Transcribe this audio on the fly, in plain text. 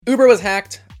Uber was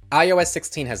hacked. iOS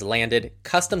 16 has landed.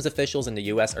 Customs officials in the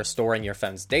US are storing your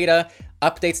phone's data.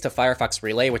 Updates to Firefox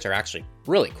Relay, which are actually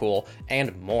really cool,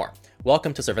 and more.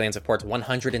 Welcome to Surveillance Report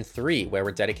 103, where we're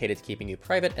dedicated to keeping you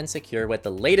private and secure with the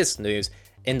latest news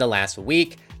in the last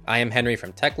week. I am Henry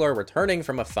from Techlore, returning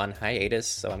from a fun hiatus,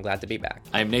 so I'm glad to be back.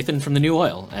 I'm Nathan from The New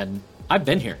Oil, and I've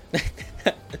been here.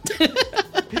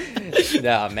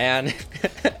 No, man.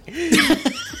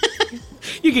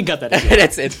 You can cut that.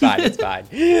 It's fine.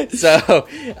 So,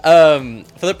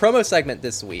 for the promo segment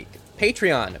this week,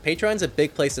 Patreon's a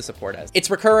big place to support us.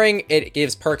 It's recurring, it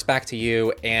gives perks back to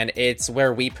you, and it's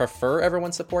where we prefer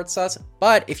everyone supports us.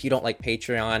 But if you don't like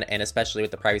Patreon, and especially with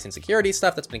the privacy and security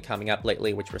stuff that's been coming up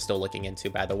lately, which we're still looking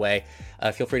into, by the way,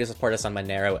 feel free to support us on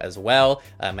Monero as well.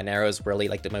 Monero is really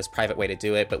like the most private way to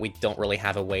do it, but we don't really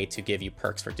have a way to give you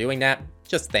perks for doing that.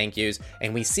 Just thank yous.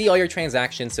 And we see all your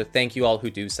transactions, so thank you all who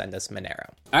do send us Monero.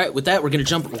 All right, with that, we're going to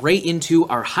jump right into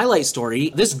our highlight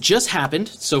story. This just happened,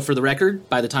 so for the record,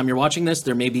 by the time you're watching this,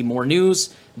 there may be more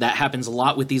news. That happens a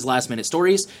lot with these last-minute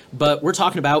stories, but we're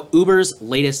talking about Uber's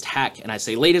latest hack. And I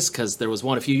say latest because there was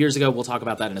one a few years ago. We'll talk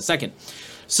about that in a second.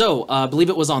 So, I believe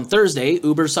it was on Thursday,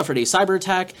 Uber suffered a cyber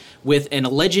attack with an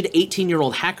alleged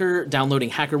 18-year-old hacker downloading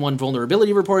HackerOne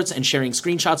vulnerability reports and sharing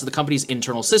screenshots of the company's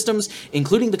internal systems,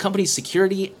 including the company's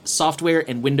security, software,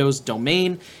 and Windows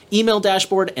domain, email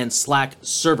dashboard, and Slack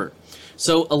server.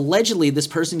 So allegedly, this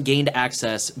person gained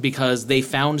access because they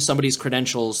found somebody's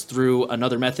credentials through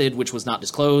another method which was not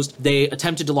disclosed. They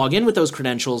attempted to log in with those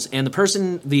credentials, and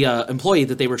the employee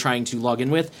that they were trying to log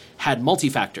in with had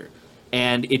multi-factor.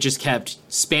 And it just kept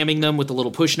spamming them with a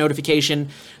little push notification.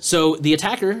 So the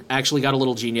attacker actually got a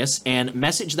little genius and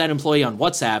messaged that employee on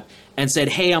WhatsApp and said,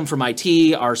 hey, I'm from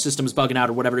IT, our system's bugging out,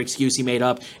 or whatever excuse he made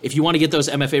up. If you want to get those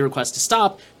MFA requests to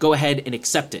stop, go ahead and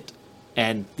accept it.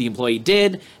 And the employee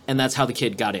did, and that's how the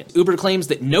kid got in. Uber claims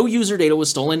that no user data was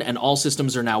stolen and all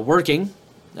systems are now working.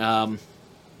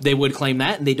 They would claim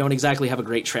that, and they don't exactly have a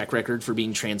great track record for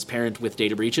being transparent with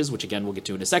data breaches, which again we'll get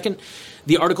to in a second.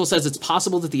 The article says it's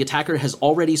possible that the attacker has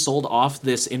already sold off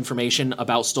this information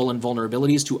about stolen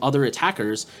vulnerabilities to other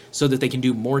attackers so that they can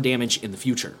do more damage in the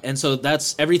future. And so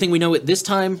that's everything we know at this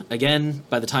time. Again,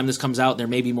 by the time this comes out, there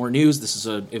may be more news. This is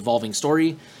an evolving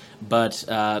story. But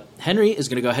Henry is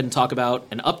going to go ahead and talk about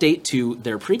an update to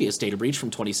their previous data breach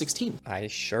from 2016. I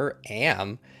sure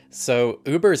am. So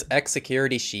Uber's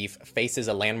ex-security chief faces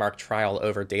a landmark trial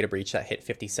over data breach that hit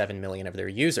 57 million of their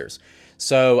users.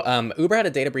 So Uber had a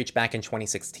data breach back in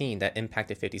 2016 that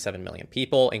impacted 57 million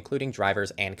people, including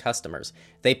drivers and customers.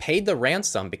 They paid the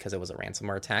ransom because it was a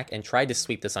ransomware attack and tried to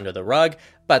sweep this under the rug,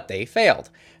 but they failed.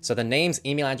 So the names,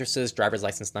 email addresses, driver's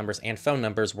license numbers, and phone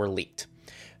numbers were leaked.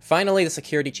 Finally, the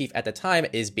security chief at the time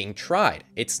is being tried.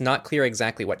 It's not clear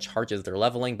exactly what charges they're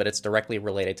leveling, but it's directly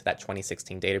related to that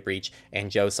 2016 data breach and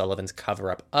Joe Sullivan's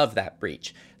cover-up of that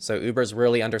breach. So Uber's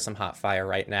really under some hot fire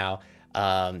right now.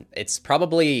 It's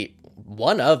probably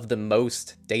one of the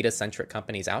most data-centric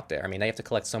companies out there. I mean, they have to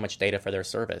collect so much data for their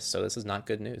service, so this is not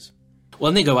good news. Well,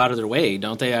 and they go out of their way,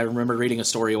 don't they? I remember reading a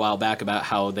story a while back about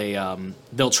how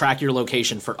they'll track your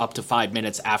location for up to 5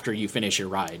 minutes after you finish your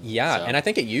ride. Yeah, so. And I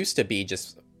think it used to be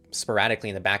just sporadically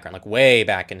in the background, like way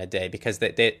back in the day, because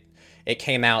it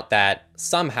came out that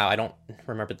somehow, I don't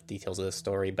remember the details of the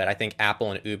story, but I think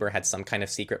Apple and Uber had some kind of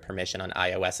secret permission on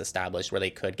iOS established where they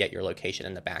could get your location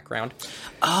in the background.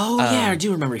 Oh, yeah, I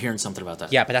do remember hearing something about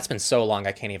that. Yeah, but that's been so long,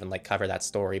 I can't even cover that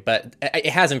story. But it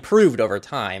has improved over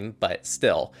time, but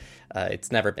still,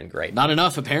 it's never been great. Not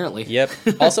enough, apparently. Yep.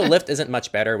 Also, Lyft isn't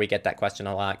much better. We get that question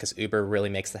a lot because Uber really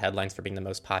makes the headlines for being the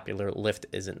most popular. Lyft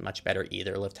isn't much better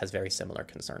either. Lyft has very similar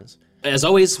concerns. As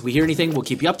always, we hear anything, we'll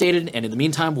keep you updated. And in the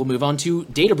meantime, we'll move on to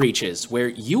data breaches, where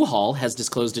U-Haul has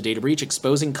disclosed a data breach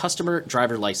exposing customer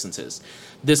driver licenses.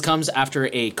 This comes after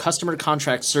a customer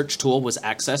contract search tool was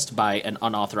accessed by an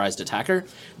unauthorized attacker.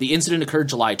 The incident occurred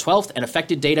July 12th and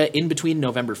affected data in between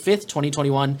November 5th,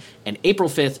 2021 and April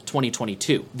 5th,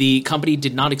 2022. The company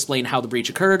did not explain how the breach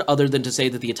occurred other than to say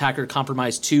that the attacker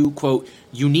compromised two, quote,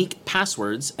 unique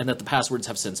passwords and that the passwords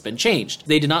have since been changed.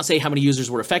 They did not say how many users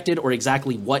were affected or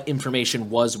exactly what information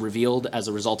was revealed as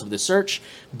a result of this search,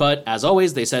 but as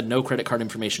always, they said no credit card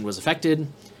information was affected.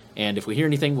 And if we hear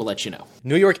anything, we'll let you know.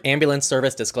 New York Ambulance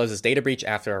Service discloses data breach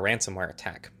after a ransomware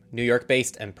attack. New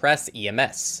York-based Impress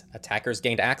EMS. Attackers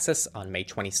gained access on May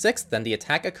 26th, then the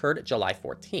attack occurred July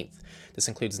 14th. This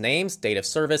includes names, date of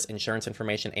service, insurance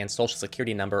information, and social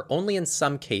security number only in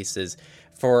some cases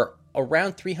for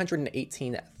around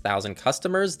 318,000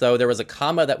 customers, though there was a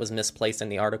comma that was misplaced in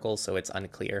the article, so it's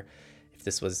unclear if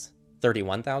this was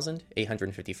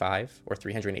 31,855 or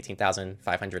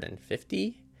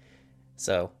 318,550.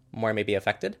 So more may be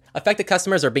affected. Affected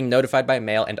customers are being notified by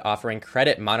mail and offering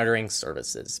credit monitoring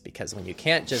services, because when you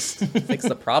can't just fix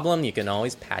the problem, you can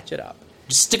always patch it up.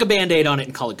 Just stick a Band-Aid on it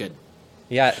and call it good.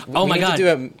 Yeah. Oh my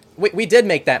God. We did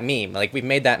make that meme. Like, we've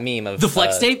made that meme of... The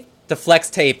flex tape? The flex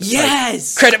tape.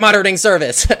 Yes! Like, credit monitoring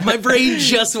service. My brain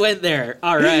just went there.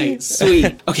 All right,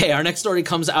 sweet. Okay, our next story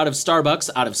comes out of Starbucks,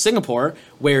 out of Singapore,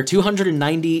 where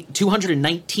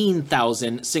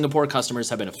 219,000 Singapore customers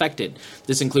have been affected.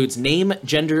 This includes name,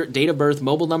 gender, date of birth,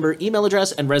 mobile number, email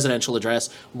address, and residential address.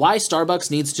 Why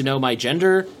Starbucks needs to know my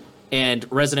gender and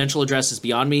residential address is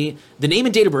beyond me. The name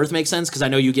and date of birth makes sense because I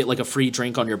know you get like a free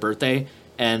drink on your birthday.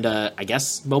 And I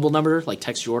guess mobile number, like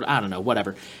text your order, I don't know,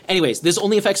 whatever. Anyways, this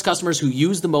only affects customers who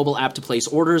use the mobile app to place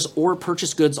orders or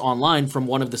purchase goods online from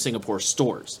one of the Singapore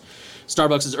stores.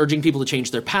 Starbucks is urging people to change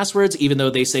their passwords, even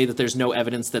though they say that there's no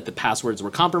evidence that the passwords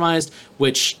were compromised,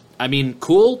 which, I mean,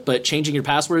 cool, but changing your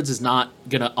passwords is not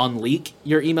going to unleak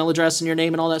your email address and your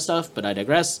name and all that stuff, but I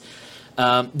digress.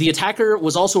 The attacker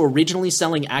was also originally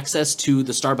selling access to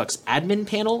the Starbucks admin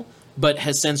panel, but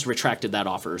has since retracted that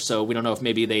offer. So we don't know if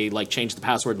maybe they like changed the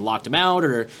password and locked him out,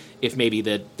 or if maybe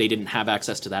that they didn't have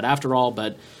access to that after all.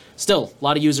 But still, a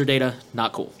lot of user data,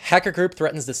 not cool. Hacker group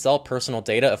threatens to sell personal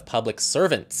data of public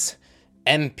servants.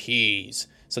 MPs.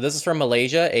 So this is from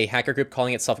Malaysia. A hacker group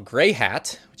calling itself Grey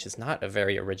Hat, which is not a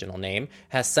very original name,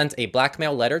 has sent a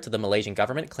blackmail letter to the Malaysian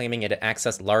government claiming it had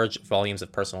accessed large volumes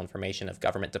of personal information of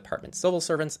government departments, civil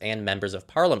servants, and members of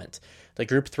parliament. The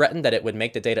group threatened that it would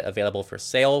make the data available for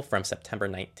sale from September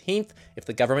 19th if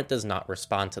the government does not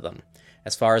respond to them.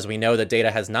 As far as we know, the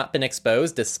data has not been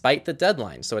exposed despite the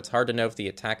deadline, so it's hard to know if the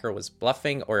attacker was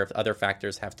bluffing or if other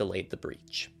factors have delayed the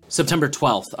breach. September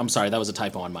 12th. I'm sorry, that was a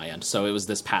typo on my end. So it was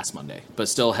this past Monday, but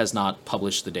still has not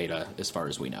published the data as far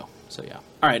as we know. So yeah.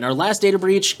 All right, and our last data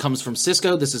breach comes from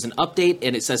Cisco. This is an update,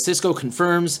 and it says Cisco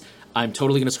confirms, I'm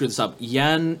totally going to screw this up,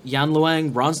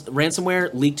 Yanluang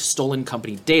ransomware leaked stolen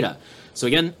company data. So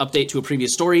again, update to a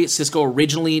previous story. Cisco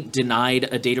originally denied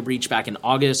a data breach back in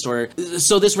August.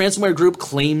 So this ransomware group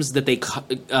claims that they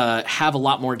have a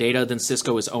lot more data than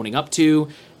Cisco is owning up to.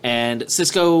 And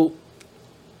Cisco,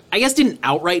 I guess, didn't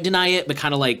outright deny it, but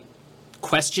kind of like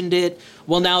questioned it.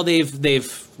 Well, now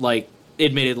they've like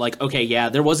admitted like, okay, yeah,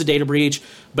 there was a data breach,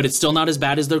 but it's still not as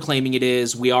bad as they're claiming it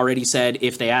is. We already said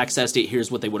if they accessed it, here's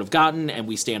what they would have gotten, and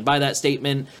we stand by that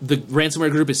statement. The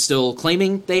ransomware group is still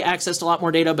claiming they accessed a lot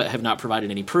more data, but have not provided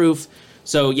any proof.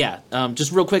 So yeah,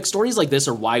 just real quick, stories like this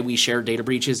are why we share data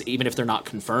breaches, even if they're not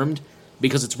confirmed,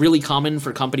 because it's really common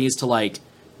for companies to like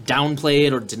downplay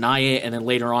it or deny it, and then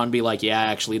later on be like, yeah,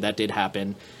 actually that did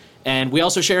happen. And we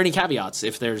also share any caveats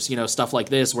if there's, stuff like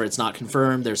this where it's not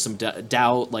confirmed, there's some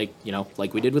doubt, like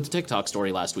we did with the TikTok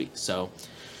story last week. So,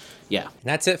 yeah. And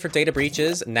that's it for data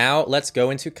breaches. Now let's go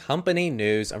into company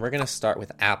news, and we're going to start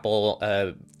with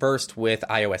Apple, first with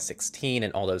iOS 16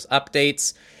 and all those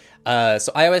updates.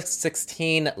 So iOS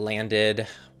 16 landed,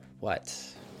 Monday.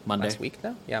 Last week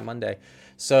now? Yeah, Monday.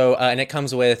 So, and it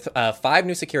comes with 5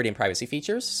 new security and privacy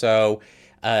features. So,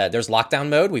 there's lockdown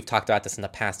mode. We've talked about this in the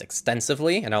past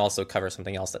extensively, and I'll also cover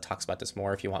something else that talks about this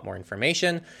more if you want more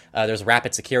information. There's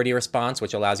rapid security response,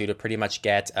 which allows you to pretty much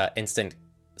get instant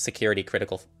security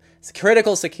critical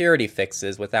security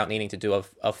fixes without needing to do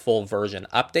a full version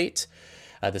update.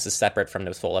 This is separate from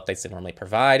those full updates they normally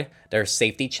provide. There's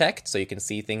safety checked, so you can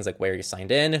see things like where you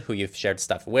signed in, who you've shared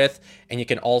stuff with, and you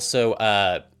can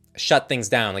also shut things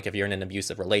down, like if you're in an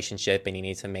abusive relationship and you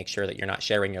need to make sure that you're not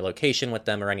sharing your location with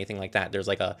them or anything like that. There's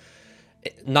like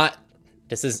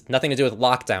this is nothing to do with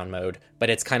lockdown mode, but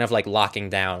it's kind of like locking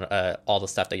down all the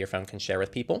stuff that your phone can share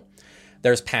with people.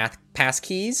 There's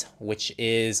passkeys, which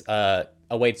is a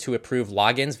way to approve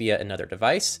logins via another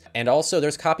device. And also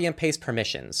there's copy and paste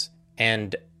permissions.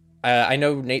 And I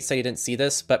know Nate said he didn't see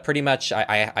this, but pretty much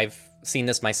I've seen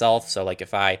this myself. So like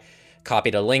if I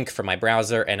copied a link from my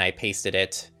browser and I pasted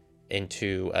it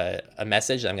into a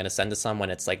message I'm going to send to someone,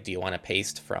 it's like, do you want to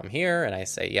paste from here? And I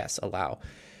say, yes, allow.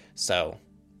 So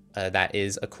that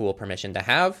is a cool permission to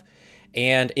have.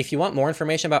 And if you want more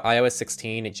information about iOS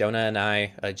 16, Jonah and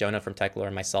I, Jonah from TechLore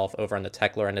and myself over on the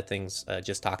TechLore end of things,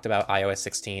 just talked about iOS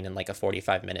 16 in like a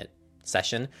 45-minute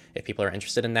session. If people are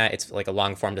interested in that, it's like a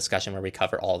long form discussion where we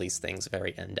cover all these things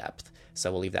very in depth. So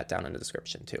we'll leave that down in the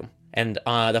description too. And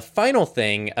the final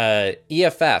thing,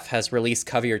 EFF has released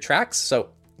Cover Your Tracks.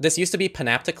 So this used to be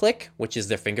Panopticlick, which is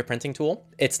their fingerprinting tool.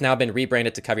 It's now been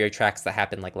rebranded to Cover Your Tracks. That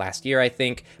happened like last year, I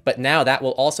think. But now that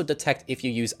will also detect if you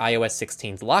use iOS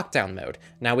 16's lockdown mode.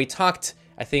 Now we talked,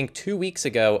 I think 2 weeks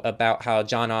ago, about how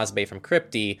John Osbey from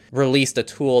Crypty released a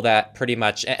tool that pretty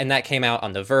much, and that came out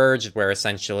on The Verge, where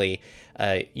essentially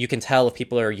You can tell if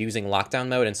people are using lockdown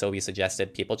mode, and so we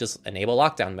suggested people just enable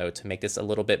lockdown mode to make this a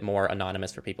little bit more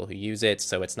anonymous for people who use it,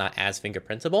 so it's not as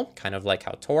fingerprintable, kind of like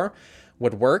how Tor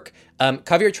would work.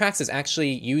 Cover Your Tracks is actually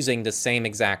using the same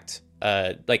exact,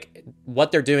 like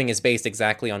what they're doing is based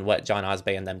exactly on what John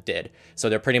Osbey and them did. So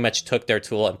they pretty much took their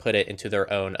tool and put it into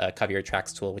their own Cover Your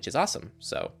Tracks tool, which is awesome.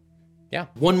 So yeah.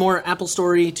 One more Apple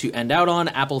story to end out on.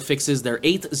 Apple fixes their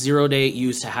 8th zero-day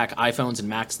use to hack iPhones and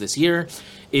Macs this year.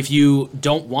 If you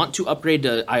don't want to upgrade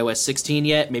to iOS 16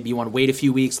 yet, maybe you want to wait a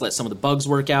few weeks, let some of the bugs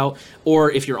work out, or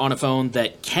if you're on a phone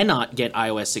that cannot get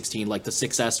iOS 16, like the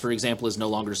 6S, for example, is no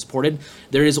longer supported,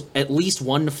 there is at least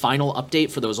one final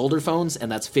update for those older phones, and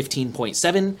that's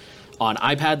 15.7. On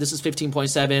iPad, this is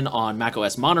 15.7. On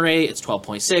macOS Monterey, it's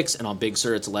 12.6. And on Big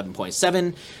Sur, it's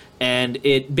 11.7. And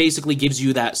it basically gives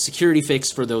you that security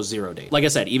fix for those 0 days. Like I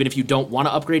said, even if you don't want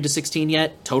to upgrade to 16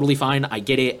 yet, totally fine. I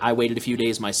get it. I waited a few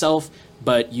days myself,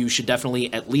 but you should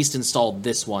definitely at least install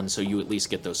this one so you at least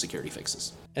get those security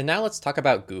fixes. And now let's talk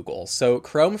about Google. So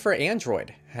Chrome for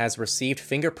Android has received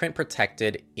fingerprint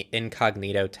protected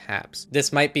incognito tabs.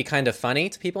 This might be kind of funny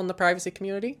to people in the privacy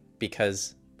community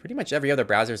because pretty much every other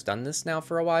browser's done this now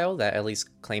for a while that at least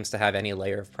claims to have any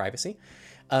layer of privacy.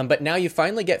 But now you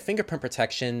finally get fingerprint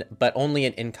protection, but only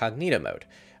in incognito mode.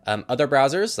 Other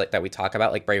browsers like that we talk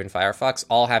about, like Brave and Firefox,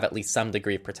 all have at least some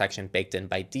degree of protection baked in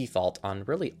by default on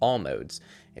really all modes.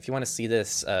 If you want to see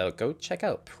this, go check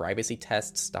out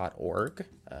privacytests.org.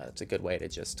 It's a good way to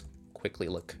just quickly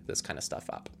look this kind of stuff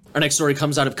up. Our next story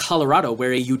comes out of Colorado,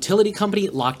 where a utility company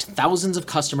locked thousands of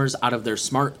customers out of their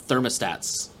smart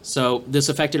thermostats. So this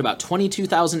affected about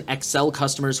 22,000 XL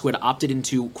customers who had opted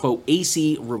into, quote,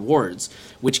 AC rewards,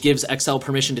 which gives XL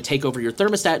permission to take over your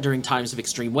thermostat during times of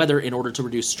extreme weather in order to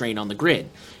reduce strain on the grid.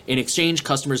 In exchange,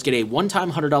 customers get a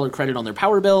one-time $100 credit on their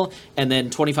power bill and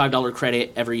then $25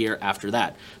 credit every year after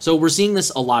that. So we're seeing this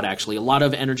a lot, actually. A lot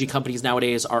of energy companies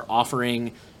nowadays are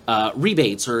offering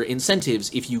rebates or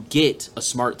incentives if you get a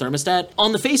smart thermostat.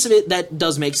 On the face of it, that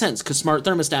does make sense because smart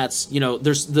thermostats, you know,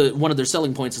 there's one of their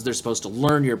selling points is they're supposed to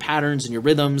learn your patterns and your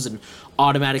rhythms and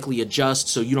automatically adjust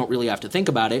so you don't really have to think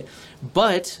about it.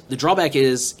 But the drawback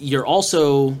is you're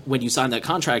also, when you sign that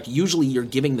contract, usually you're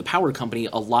giving the power company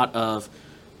a lot of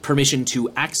permission to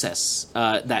access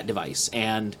that device.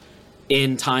 And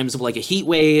in times of like a heat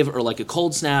wave or like a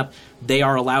cold snap, they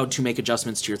are allowed to make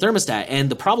adjustments to your thermostat. And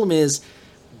the problem is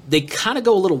they kind of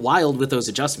go a little wild with those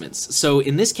adjustments. So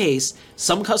in this case,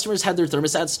 some customers had their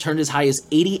thermostats turned as high as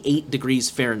 88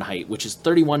 degrees Fahrenheit, which is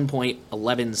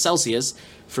 31.11 Celsius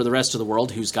for the rest of the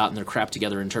world who's gotten their crap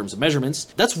together in terms of measurements.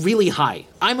 That's really high.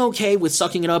 I'm okay with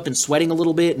sucking it up and sweating a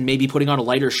little bit and maybe putting on a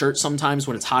lighter shirt sometimes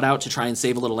when it's hot out to try and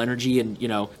save a little energy. And, you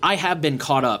know, I have been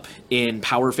caught up in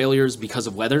power failures because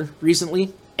of weather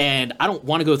recently. And I don't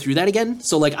want to go through that again.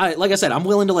 So like I said, I'm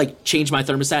willing to like change my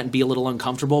thermostat and be a little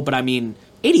uncomfortable. But I mean,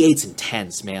 88's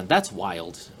intense, man. That's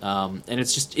wild. And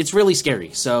it's really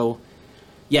scary. So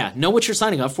yeah, know what you're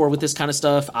signing up for with this kind of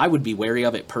stuff. I would be wary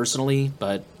of it personally,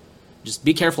 but just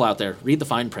be careful out there. Read the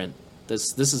fine print.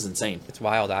 This is insane. It's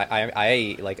wild.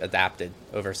 I like adapted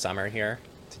over summer here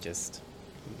to just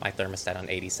my thermostat on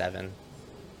 87.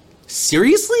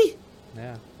 Seriously?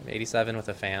 Yeah, 87 with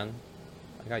a fan.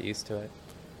 I got used to it.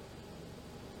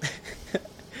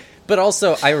 But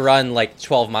also, I run like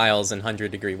 12 miles in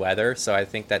 100-degree weather, so I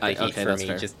think that the heat for me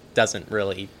just doesn't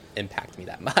really impact me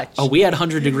that much. Oh, we had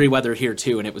 100-degree weather here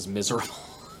too, and it was miserable.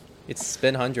 It's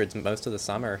been hundreds most of the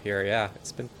summer here, yeah.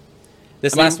 It's been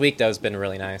last week, though, has been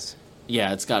really nice.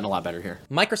 Yeah, it's gotten a lot better here.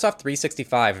 Microsoft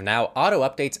 365 now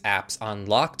auto-updates apps on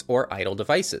locked or idle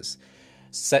devices.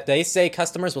 So they say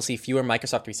customers will see fewer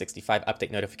Microsoft 365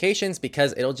 update notifications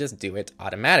because it'll just do it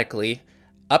automatically.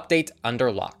 Update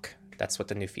under lock. That's what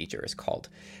the new feature is called.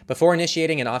 Before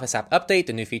initiating an Office app update,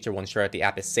 the new feature will ensure that the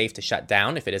app is safe to shut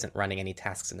down if it isn't running any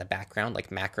tasks in the background, like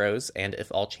macros, and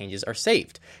if all changes are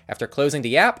saved. After closing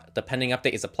the app, the pending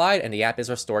update is applied and the app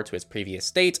is restored to its previous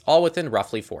state, all within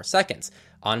roughly 4 seconds.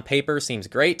 On paper, seems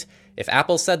great. If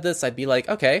Apple said this, I'd be like,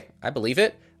 okay, I believe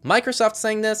it. Microsoft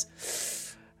saying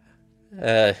this?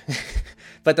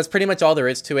 But that's pretty much all there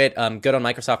is to it. Good on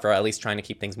Microsoft for at least trying to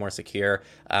keep things more secure.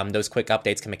 Those quick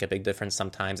updates can make a big difference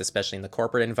sometimes, especially in the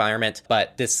corporate environment.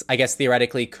 But this, I guess,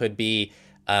 theoretically could be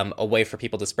a way for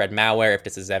people to spread malware if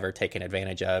this is ever taken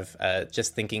advantage of.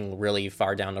 Just thinking really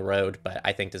far down the road, but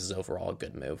I think this is overall a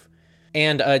good move.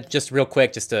 And just real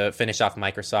quick, just to finish off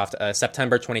Microsoft,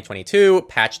 September 2022,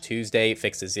 Patch Tuesday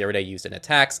fixes zero-day used in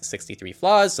attacks, 63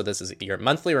 flaws. So this is your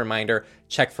monthly reminder.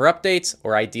 Check for updates,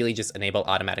 or ideally just enable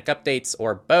automatic updates,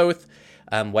 or both.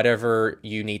 Whatever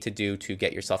you need to do to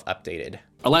get yourself updated.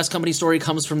 Our last company story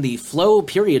comes from the Flow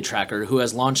period tracker, who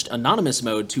has launched anonymous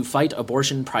mode to fight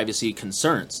abortion privacy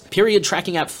concerns. Period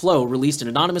tracking app Flow released an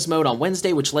anonymous mode on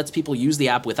Wednesday, which lets people use the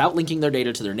app without linking their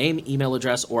data to their name, email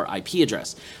address, or IP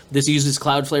address. This uses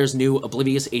Cloudflare's new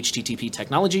Oblivious HTTP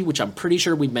technology, which I'm pretty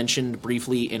sure we mentioned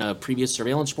briefly in a previous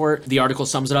surveillance report. The article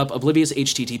sums it up. Oblivious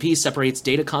HTTP separates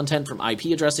data content from IP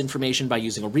address information by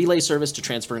using a relay service to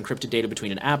transfer encrypted data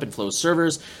between an app and Flow's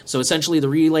servers. So essentially, the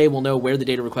relay will know where the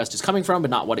data request is coming from,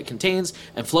 but not what it contains,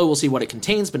 and Flow will see what it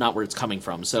contains, but not where it's coming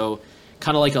from. So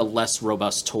kind of like a less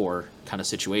robust Tor kind of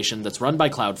situation that's run by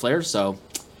Cloudflare, so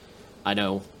I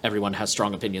know everyone has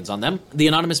strong opinions on them. The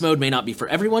anonymous mode may not be for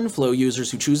everyone. Flow users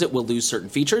who choose it will lose certain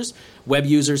features. Web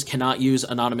users cannot use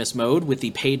anonymous mode with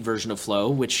the paid version of Flow,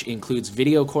 which includes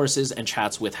video courses and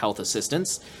chats with health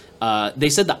assistants. They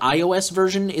said the iOS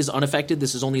version is unaffected.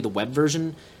 This is only the web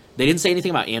version. They didn't say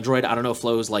anything about Android. I don't know if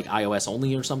Flow is like iOS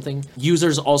only or something.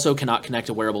 Users also cannot connect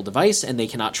a wearable device, and they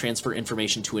cannot transfer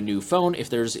information to a new phone if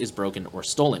theirs is broken or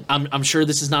stolen. I'm sure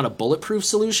this is not a bulletproof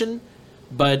solution,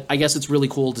 but I guess it's really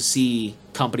cool to see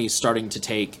companies starting to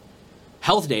take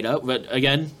health data. But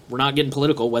again, we're not getting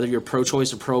political, whether you're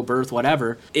pro-choice or pro-birth,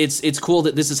 whatever. It's cool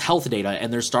that this is health data,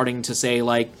 and they're starting to say,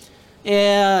 like,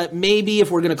 yeah, maybe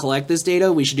if we're going to collect this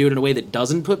data, we should do it in a way that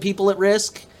doesn't put people at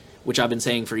risk, which I've been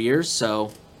saying for years,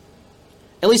 so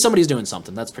at least somebody's doing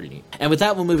something. That's pretty neat. And with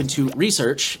that, we'll move into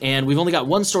research. And we've only got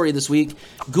one story this week.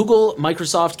 Google,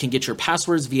 Microsoft can get your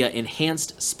passwords via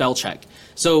enhanced spell check.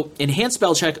 So enhanced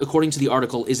spell check, according to the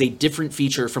article, is a different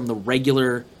feature from the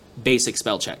regular basic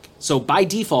spell check. So by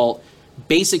default,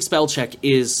 basic spell check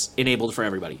is enabled for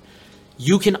everybody.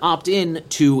 You can opt in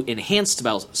to enhanced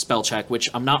spell check,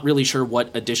 which I'm not really sure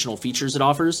what additional features it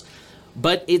offers,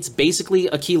 but it's basically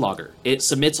a keylogger. It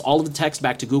submits all of the text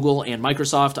back to Google and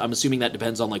Microsoft. I'm assuming that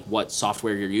depends on like what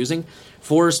software you're using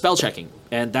for spell checking.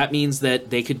 And that means that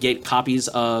they could get copies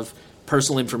of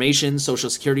personal information, social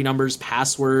security numbers,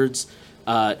 passwords,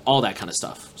 all that kind of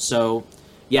stuff. So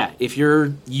yeah, if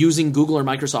you're using Google or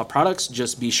Microsoft products,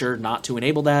 just be sure not to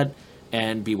enable that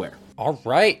and beware. All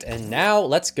right, and now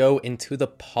let's go into the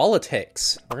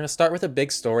politics. We're going to start with a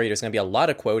big story. There's going to be a lot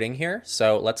of quoting here,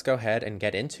 so let's go ahead and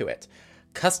get into it.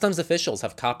 Customs officials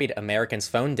have copied Americans'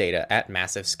 phone data at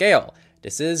massive scale.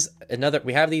 This is another,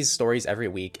 we have these stories every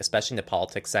week, especially in the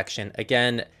politics section.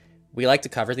 Again, we like to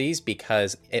cover these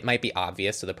because it might be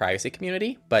obvious to the privacy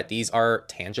community, but these are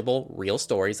tangible, real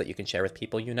stories that you can share with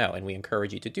people you know, and we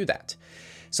encourage you to do that.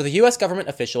 So the US government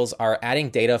officials are adding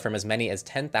data from as many as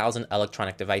 10,000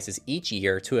 electronic devices each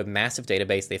year to a massive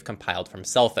database they've compiled from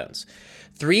cell phones.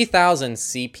 3,000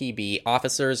 CPB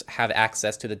officers have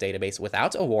access to the database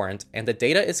without a warrant, and the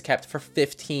data is kept for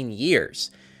 15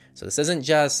 years. So this isn't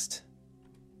just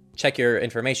check your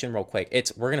information real quick.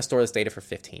 It's we're going to store this data for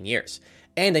 15 years.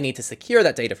 And they need to secure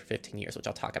that data for 15 years, which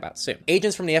I'll talk about soon.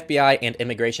 Agents from the FBI and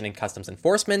Immigration and Customs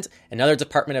Enforcement, another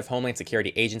Department of Homeland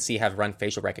Security agency, have run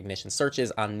facial recognition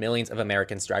searches on millions of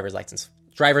Americans' driver's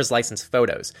license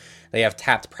photos. They have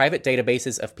tapped private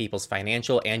databases of people's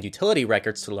financial and utility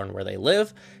records to learn where they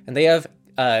live, and they have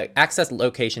accessed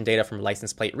location data from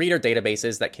license plate reader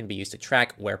databases that can be used to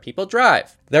track where people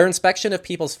drive. Their inspection of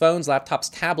people's phones, laptops,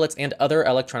 tablets, and other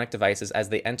electronic devices as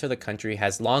they enter the country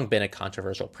has long been a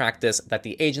controversial practice that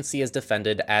the agency has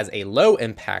defended as a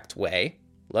low-impact way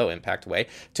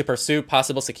to pursue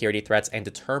possible security threats and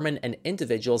determine an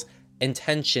individual's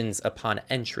intentions upon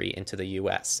entry into the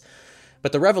U.S.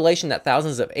 But the revelation that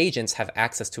thousands of agents have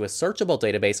access to a searchable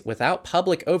database without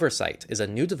public oversight is a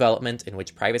new development in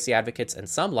which privacy advocates and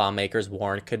some lawmakers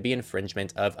warn could be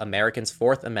infringement of Americans'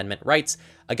 Fourth Amendment rights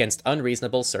against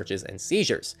unreasonable searches and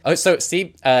seizures.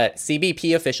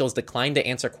 CBP officials declined to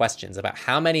answer questions about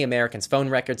how many Americans' phone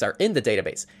records are in the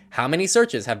database, how many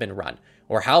searches have been run,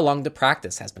 or how long the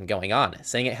practice has been going on,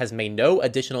 saying it has made no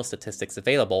additional statistics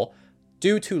available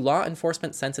due to law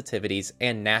enforcement sensitivities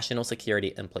and national security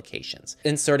implications.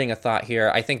 Inserting a thought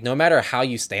here, I think no matter how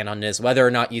you stand on this, whether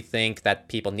or not you think that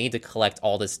people need to collect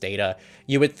all this data,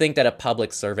 you would think that a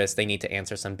public service, they need to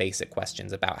answer some basic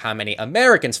questions about how many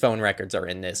Americans' phone records are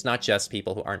in this, not just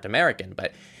people who aren't American,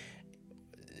 but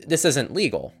this isn't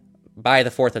legal by the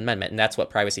Fourth Amendment, and that's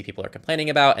what privacy people are complaining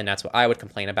about, and that's what I would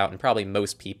complain about, and probably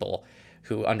most people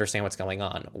who understand what's going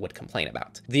on would complain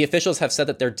about. The officials have said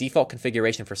that their default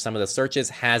configuration for some of the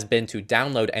searches has been to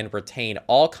download and retain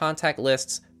all contact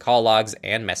lists, call logs,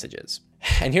 and messages.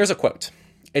 And here's a quote.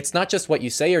 "It's not just what you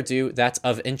say or do that's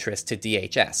of interest to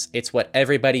DHS. It's what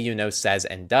everybody you know says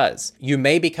and does. You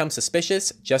may become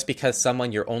suspicious just because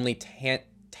someone you're only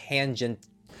tangentially.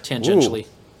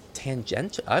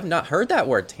 Tangentially. I've not heard that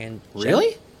word.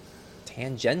 Really?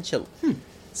 Tangential.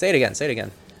 Say it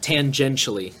again.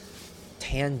 Tangentially.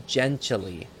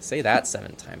 Tangentially. Say that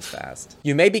 7 times fast.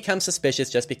 You may become suspicious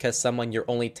just because someone you're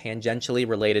only tangentially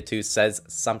related to says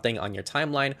something on your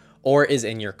timeline or is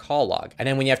in your call log. And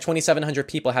then when you have 2,700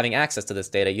 people having access to this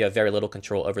data, you have very little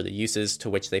control over the uses to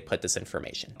which they put this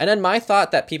information. And then my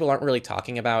thought that people aren't really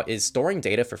talking about is storing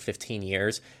data for 15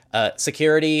 years.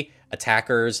 Security,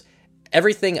 attackers,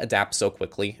 everything adapts so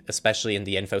quickly, especially in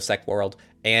the InfoSec world.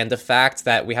 And the fact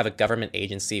that we have a government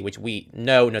agency, which we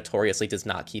know notoriously does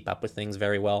not keep up with things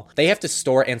very well, they have to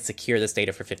store and secure this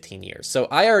data for 15 years. So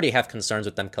I already have concerns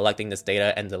with them collecting this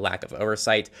data and the lack of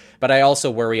oversight, but I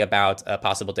also worry about a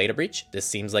possible data breach. This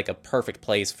seems like a perfect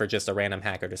place for just a random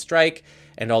hacker to strike,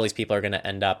 and all these people are going to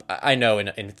end up, I know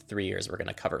in 3 years we're going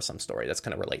to cover some story that's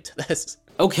going to relate to this.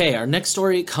 Okay, our next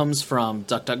story comes from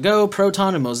DuckDuckGo,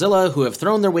 Proton, and Mozilla, who have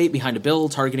thrown their weight behind a bill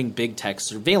targeting big tech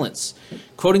surveillance.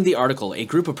 Quoting the article, a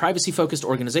group of privacy-focused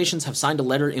organizations have signed a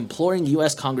letter imploring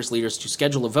U.S. Congress leaders to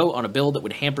schedule a vote on a bill that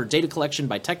would hamper data collection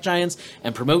by tech giants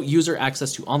and promote user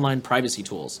access to online privacy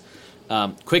tools.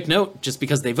 Quick note, just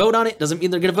because they vote on it doesn't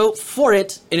mean they're going to vote for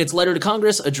it. In its letter to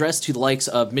Congress, addressed to the likes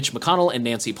of Mitch McConnell and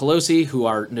Nancy Pelosi, who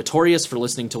are notorious for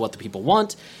listening to what the people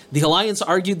want, the alliance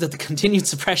argued that the continued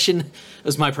suppression,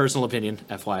 was my personal opinion,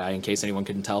 FYI, in case anyone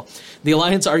couldn't tell, the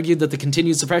alliance argued that the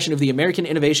continued suppression of the American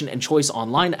Innovation and Choice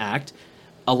Online Act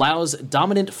allows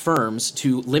dominant firms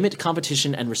to limit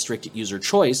competition and restrict user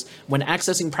choice when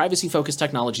accessing privacy-focused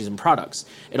technologies and products.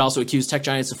 It also accused tech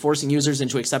giants of forcing users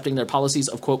into accepting their policies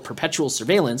of, quote, perpetual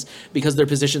surveillance because their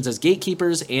positions as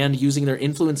gatekeepers and using their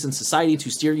influence in society to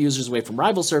steer users away from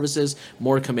rival services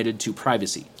more committed to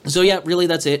privacy. So yeah, really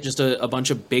that's it. Just a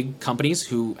bunch of big companies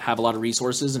who have a lot of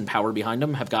resources and power behind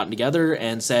them have gotten together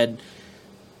and said,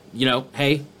 you know,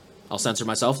 hey, I'll censor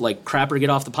myself, like, crap or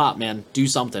get off the pot, man. Do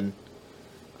something.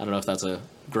 I don't know if that's a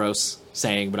gross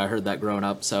saying, but I heard that growing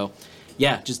up. So,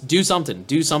 yeah, just do something.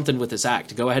 Do something with this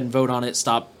act. Go ahead and vote on it.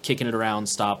 Stop kicking it around.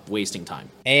 Stop wasting time.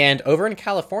 And over in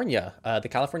California, the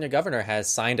California governor has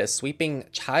signed a sweeping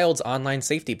child's online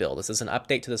safety bill. This is an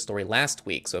update to the story last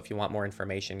week. So if you want more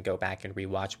information, go back and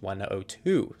rewatch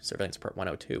 102, Surveillance Report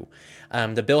 102.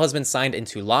 The bill has been signed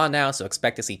into law now, so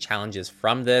expect to see challenges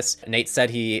from this. Nate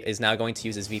said he is now going to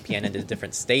use his VPN in a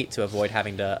different state to avoid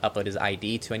having to upload his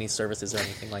ID to any services or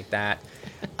anything like that.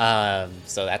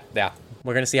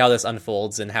 We're going to see how this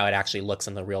unfolds and how it actually looks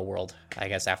in the real world, I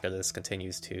guess, after this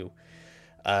continues to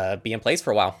be in place for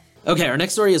a while. Okay, our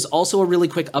next story is also a really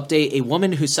quick update. A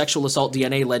woman whose sexual assault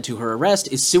DNA led to her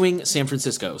arrest is suing San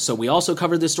Francisco. So we also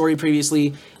covered this story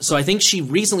previously. So I think she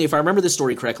recently, if I remember this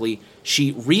story correctly,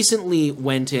 she recently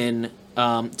went in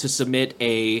to submit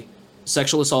a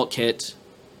sexual assault kit,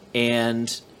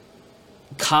 and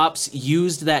cops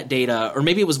used that data, or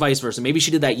maybe it was vice versa. Maybe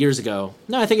she did that years ago.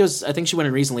 No, I think she went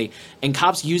in recently, and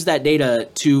cops used that data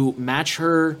to match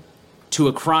her to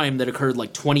a crime that occurred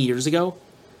like 20 years ago.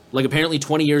 Like apparently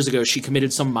 20 years ago, she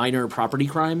committed some minor property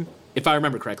crime. If I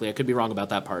remember correctly, I could be wrong about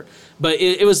that part, but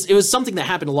it was something that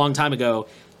happened a long time ago,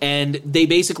 and they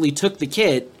basically took the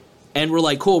kit and were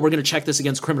like, cool, we're going to check this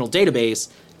against criminal database,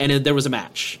 and there was a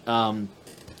match.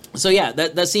 So yeah,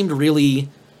 that seemed really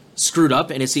screwed up,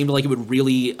 and it seemed like it would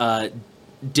really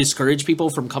discourage people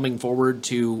from coming forward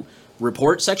to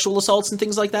report sexual assaults and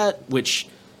things like that, which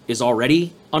is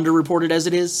already underreported as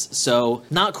it is. So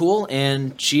not cool,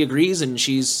 and she agrees, and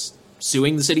she's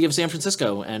suing the city of San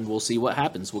Francisco, and we'll see what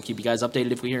happens. We'll keep you guys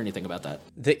updated if we hear anything about that.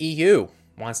 The EU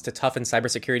wants to toughen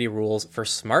cybersecurity rules for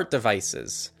smart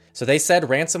devices. So they said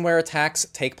ransomware attacks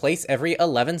take place every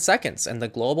 11 seconds, and the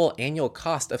global annual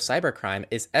cost of cybercrime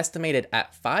is estimated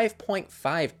at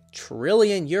 5.5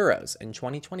 trillion euros in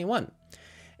 2021.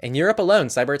 In Europe alone,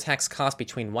 cyber attacks cost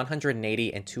between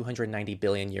 180 and 290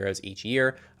 billion euros each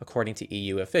year, according to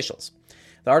EU officials.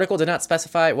 The article did not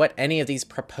specify what any of these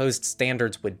proposed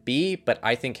standards would be, but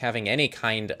I think having any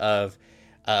kind of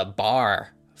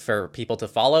bar for people to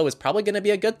follow is probably going to be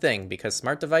a good thing, because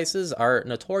smart devices are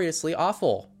notoriously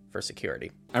awful for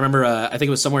security. I remember, I think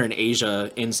it was somewhere in Asia,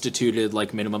 instituted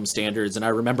like minimum standards, and I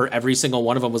remember every single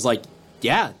one of them was like,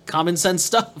 yeah, common sense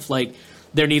stuff. Like,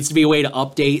 there needs to be a way to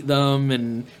update them,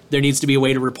 and there needs to be a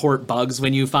way to report bugs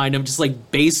when you find them, just like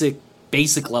basic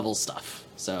level stuff.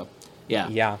 So,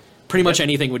 yeah. Pretty much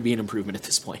anything would be an improvement at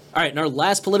this point. All right, in our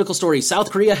last political story,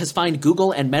 South Korea has fined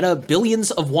Google and Meta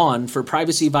billions of won for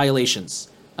privacy violations.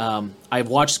 I've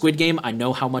watched Squid Game. I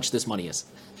know how much this money is.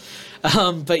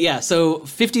 But yeah, so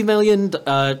 50 million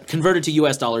converted to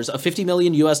US dollars, a $50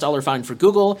 million US fine for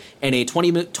Google and a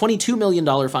 $22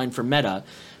 million fine for Meta.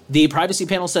 The privacy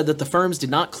panel said that the firms did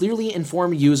not clearly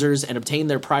inform users and obtain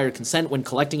their prior consent when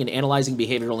collecting and analyzing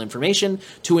behavioral information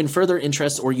to infer their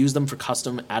interests or use them for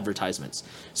custom advertisements.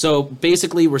 So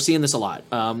basically, we're seeing this a lot.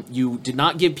 You did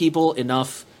not give people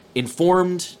enough you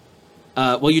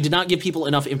did not give people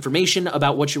enough information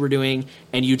about what you were doing,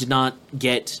 and you did not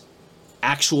get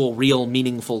actual, real,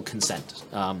 meaningful consent,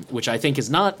 which I think is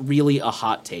not really a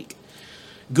hot take.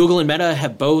 Google and Meta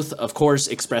have both, of course,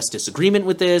 expressed disagreement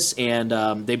with this, and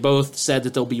they both said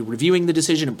that they'll be reviewing the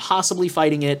decision and possibly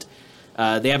fighting it.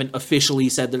 They haven't officially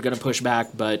said they're going to push back,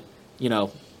 but,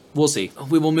 we'll see.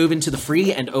 We will move into the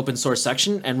free and open source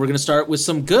section, and we're going to start with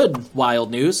some good wild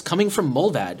news coming from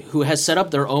Molvad, who has set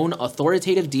up their own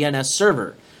authoritative DNS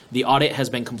server. The audit has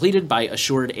been completed by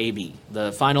Assured AB.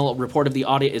 The final report of the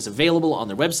audit is available on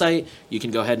their website. You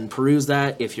can go ahead and peruse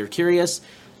that if you're curious.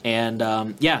 And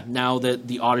now that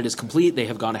the audit is complete, they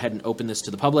have gone ahead and opened this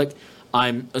to the public.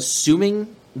 I'm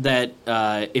assuming that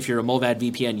if you're a Molvad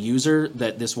VPN user,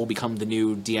 that this will become the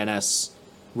new DNS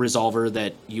resolver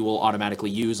that you will automatically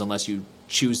use unless you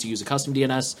choose to use a custom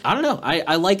DNS. I don't know.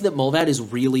 I like that Molvad is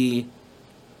really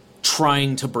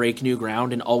trying to break new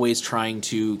ground and always trying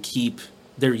to keep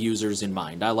their users in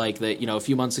mind. I like that, a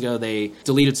few months ago they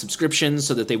deleted subscriptions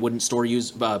so that they wouldn't store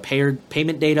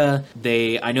payment data.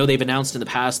 I know they've announced in the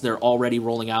past they're already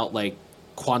rolling out like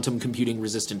quantum computing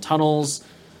resistant tunnels,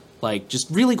 like just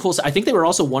really cool. I think they were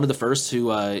also one of the first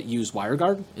to use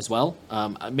WireGuard as well.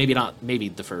 Maybe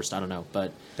the first, I don't know,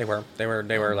 but they were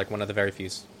like one of the very few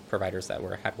providers that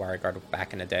had WireGuard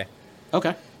back in the day.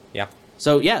 Okay. Yeah.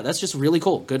 So yeah, that's just really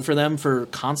cool. Good for them for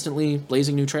constantly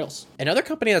blazing new trails. Another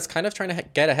company that's kind of trying to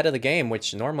get ahead of the game,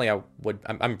 which normally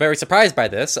I'm very surprised by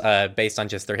this based on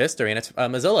just their history, and it's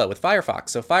Mozilla with Firefox.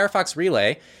 So Firefox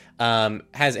Relay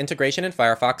has integration in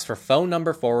Firefox for phone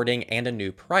number forwarding and a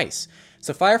new price.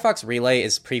 So Firefox Relay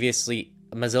is previously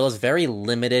Mozilla's very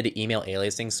limited email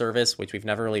aliasing service, which we've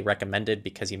never really recommended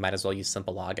because you might as well use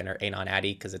Simple Login or Anon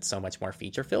Addy because it's so much more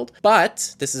feature-filled.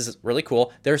 But this is really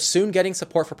cool. They're soon getting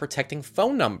support for protecting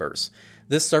phone numbers.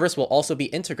 This service will also be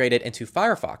integrated into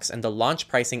Firefox, and the launch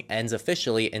pricing ends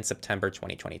officially in September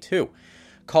 2022.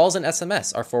 Calls and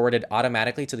SMS are forwarded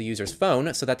automatically to the user's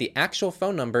phone so that the actual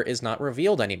phone number is not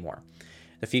revealed anymore.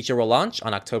 The feature will launch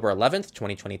on October 11th,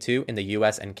 2022 in the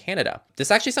US and Canada.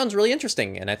 This actually sounds really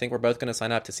interesting, and I think we're both going to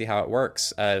sign up to see how it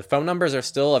works. Phone numbers are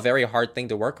still a very hard thing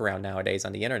to work around nowadays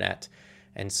on the internet.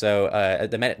 And so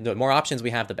the more options we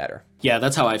have, the better. Yeah,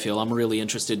 that's how I feel. I'm really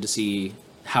interested to see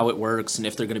how it works and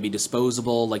if they're going to be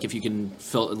disposable. Like if you can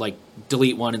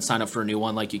delete one and sign up for a new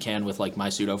one like you can with like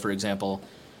MySudo, for example.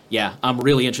 Yeah, I'm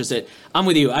really interested. I'm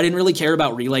with you. I didn't really care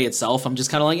about Relay itself. I'm just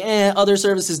kind of like, other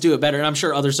services do it better. And I'm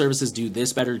sure other services do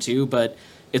this better too, but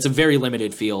it's a very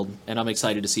limited field, and I'm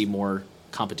excited to see more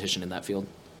competition in that field.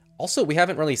 Also, we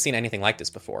haven't really seen anything like this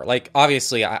before. Like,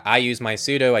 obviously, I use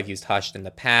MySudo. I've used Hushed in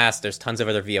the past. There's tons of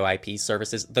other VoIP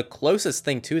services. The closest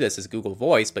thing to this is Google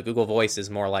Voice, but Google Voice is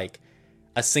more like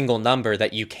a single number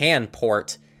that you can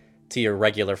port to your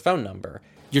regular phone number.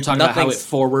 You're talking about how it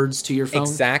forwards to your phone?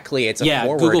 Exactly. It's a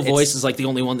forward. Google Voice is like the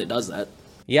only one that does that.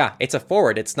 Yeah, it's a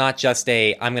forward. It's not just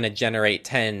I'm going to generate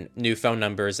 10 new phone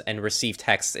numbers and receive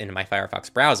texts in my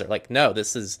Firefox browser. Like, no,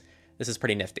 this is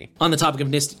pretty nifty. On the topic of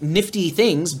nifty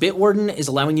things, Bitwarden is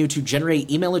allowing you to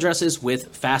generate email addresses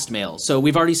with Fastmail. So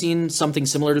we've already seen something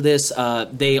similar to this.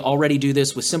 They already do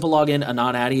this with Simple Login,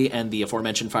 Anon Addy, and the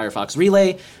aforementioned Firefox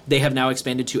Relay. They have now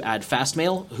expanded to add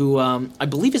Fastmail, who I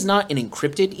believe is not an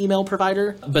encrypted email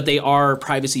provider, but they are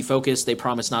privacy focused. They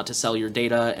promise not to sell your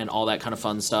data and all that kind of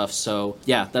fun stuff. So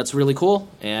yeah, that's really cool.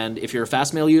 And if you're a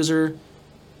Fastmail user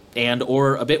and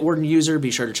or a Bitwarden user,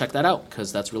 be sure to check that out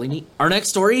because that's really neat. Our next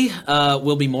story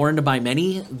will be mourned by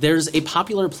many. There's a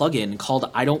popular plugin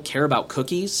called I Don't Care About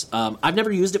Cookies. I've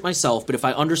never used it myself, but if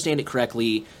I understand it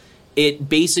correctly, it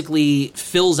basically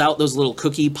fills out those little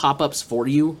cookie pop-ups for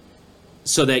you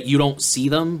so that you don't see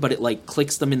them, but it like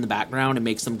clicks them in the background and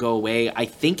makes them go away. I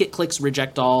think it clicks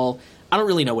reject all. I don't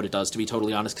really know what it does, to be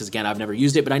totally honest, because again, I've never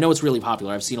used it, but I know it's really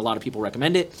popular. I've seen a lot of people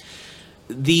recommend it.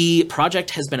 The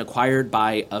project has been acquired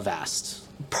by Avast.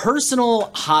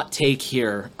 Personal hot take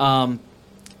here. I'm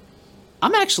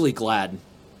actually glad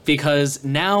because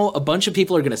now a bunch of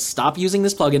people are going to stop using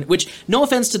this plugin, which, no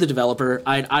offense to the developer,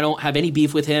 I don't have any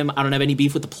beef with him. I don't have any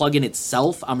beef with the plugin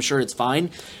itself. I'm sure it's fine.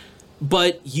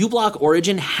 But uBlock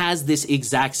Origin has this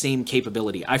exact same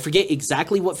capability. I forget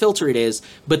exactly what filter it is,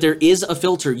 but there is a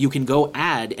filter you can go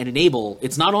add and enable.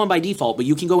 It's not on by default, but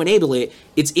you can go enable it.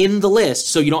 It's in the list,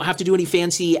 so you don't have to do any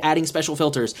fancy adding special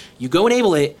filters. You go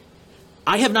enable it,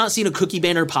 I have not seen a cookie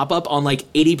banner pop up on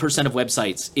like 80% of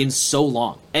websites in so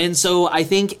long. And so I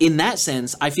think in that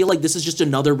sense, I feel like this is just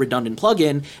another redundant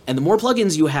plugin, and the more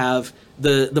plugins you have,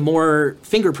 the more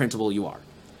fingerprintable you are.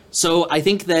 So I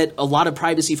think that a lot of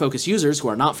privacy-focused users who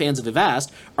are not fans of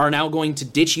Avast are now going to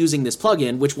ditch using this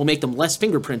plugin, which will make them less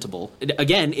fingerprintable.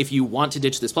 Again, if you want to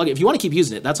ditch this plugin, if you want to keep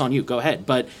using it, that's on you, go ahead.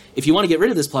 But if you want to get rid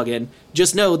of this plugin,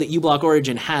 just know that uBlock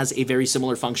Origin has a very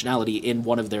similar functionality in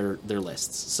one of their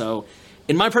lists. So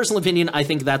in my personal opinion, I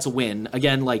think that's a win.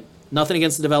 Again, like, nothing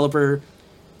against the developer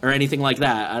or anything like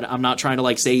that. I'm not trying to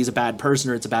like say he's a bad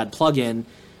person or it's a bad plugin.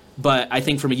 But I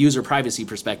think from a user privacy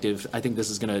perspective, I think this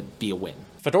is going to be a win.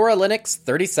 Fedora Linux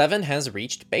 37 has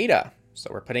reached beta, so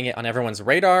we're putting it on everyone's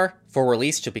radar. Full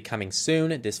release should be coming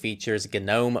soon. This features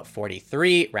GNOME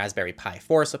 43, Raspberry Pi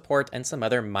 4 support, and some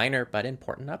other minor but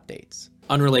important updates.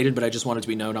 Unrelated, but I just want it to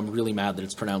be known, I'm really mad that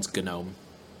it's pronounced GNOME.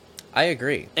 I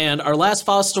agree. And our last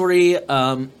FOSS story,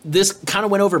 this kind of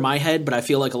went over my head, but I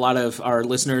feel like a lot of our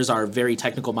listeners are very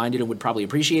technical minded and would probably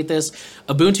appreciate this.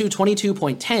 Ubuntu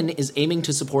 22.10 is aiming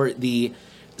to support the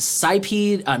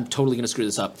Cyped, I'm totally going to screw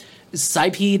this up,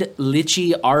 Cyped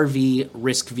Litchi RV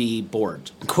RISC-V board.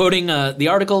 Quoting the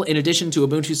article, in addition to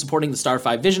Ubuntu supporting the Star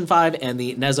 5 Vision 5 and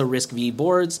the Neza RISC-V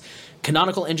boards,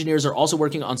 Canonical engineers are also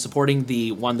working on supporting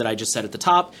the one that I just said at the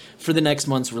top for the next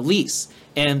month's release.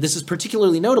 And this is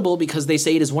particularly notable because they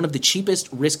say it is one of the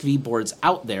cheapest RISC-V boards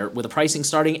out there, with a pricing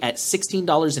starting at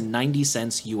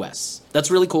 $16.90 US. That's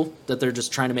really cool that they're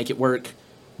just trying to make it work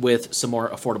with some more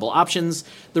affordable options.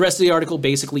 The rest of the article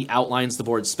basically outlines the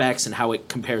board specs and how it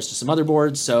compares to some other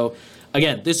boards. So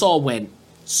again, this all went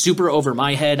super over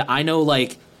my head. I know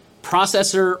like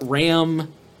processor,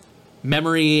 RAM,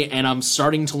 memory, and I'm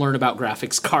starting to learn about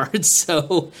graphics cards.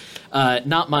 So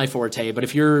not my forte, but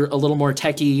if you're a little more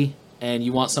techie and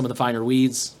you want some of the finer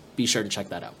weeds, be sure to check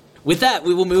that out. With that,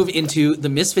 we will move into the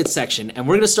Misfits section, and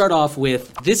we're going to start off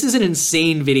with, this is an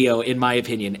insane video in my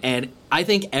opinion, and I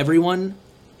think everyone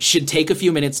should take a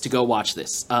few minutes to go watch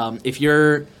this. If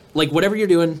you're, like, whatever you're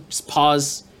doing, just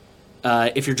pause.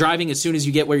 If you're driving, as soon as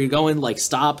you get where you're going, like,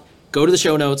 stop, go to the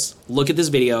show notes, look at this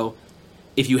video.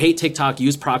 If you hate TikTok,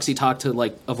 use Proxy Talk to,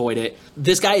 like, avoid it.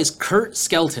 This guy is Kurt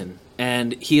Skelton,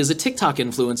 and he is a TikTok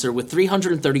influencer with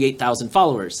 338,000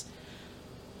 followers.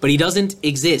 But he doesn't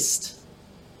exist.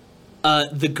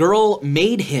 The girl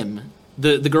made him,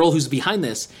 the girl who's behind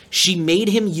this, she made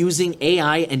him using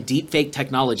AI and deepfake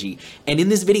technology. And in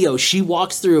this video, she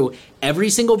walks through every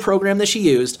single program that she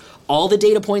used, all the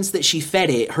data points that she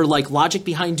fed it, her like logic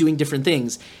behind doing different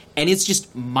things. And it's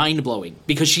just mind-blowing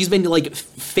because she's been like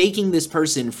faking this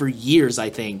person for years, I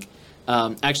think.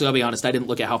 Actually, I'll be honest, I didn't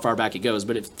look at how far back it goes,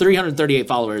 but if 338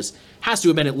 followers has to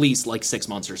have been at least like 6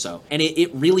 months or so. And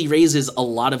it really raises a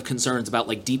lot of concerns about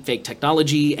like deepfake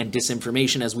technology and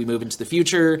disinformation as we move into the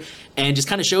future, and just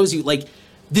kind of shows you like,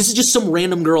 this is just some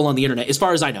random girl on the internet, as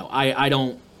far as I know. I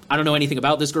don't know anything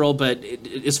about this girl, but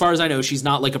as far as I know, she's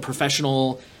not like a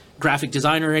professional graphic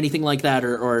designer or anything like that,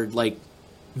 or like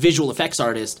visual effects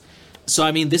artist. So,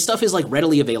 I mean, this stuff is like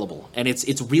readily available, and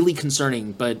it's really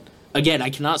concerning, but again, I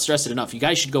cannot stress it enough. You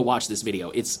guys should go watch this video.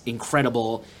 It's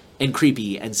incredible and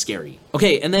creepy and scary.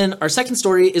 Okay, and then our second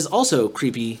story is also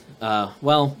creepy.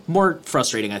 Well, more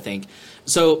frustrating, I think.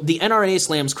 So the NRA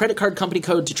slams credit card company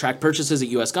code to track purchases at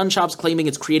U.S. gun shops, claiming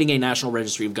it's creating a national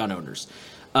registry of gun owners.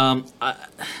 Let me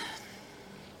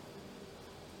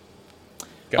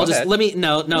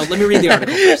read the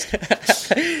article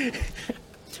first.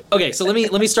 Okay, so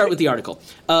let me start with the article.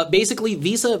 Basically,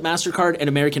 Visa, MasterCard, and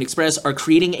American Express are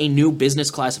creating a new business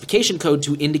classification code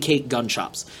to indicate gun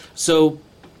shops. So,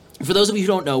 for those of you who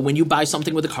don't know, when you buy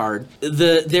something with a card,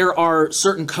 there are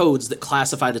certain codes that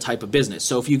classify the type of business.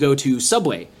 So if you go to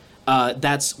Subway,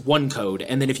 that's one code.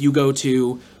 And then if you go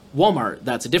to Walmart,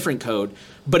 that's a different code.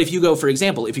 But if you go, for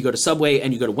example, if you go to Subway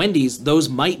and you go to Wendy's, those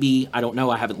might be, I don't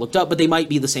know, I haven't looked up, but they might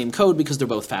be the same code because they're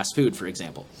both fast food, for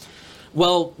example.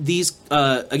 Well, these,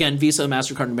 again, Visa,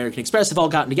 MasterCard, and American Express have all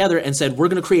gotten together and said, we're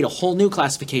going to create a whole new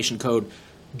classification code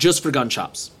just for gun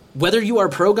shops. Whether you are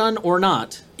pro-gun or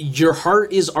not, your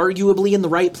heart is arguably in the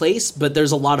right place, but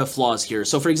there's a lot of flaws here.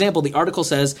 So, for example, the article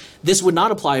says this would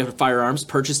not apply to firearms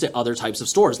purchased at other types of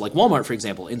stores, like Walmart, for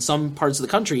example. In some parts of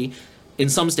the country, in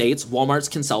some states,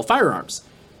 Walmarts can sell firearms.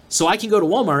 So I can go to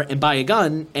Walmart and buy a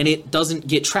gun, and it doesn't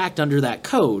get tracked under that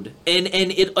code. And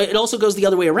it also goes the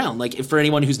other way around. Like, if for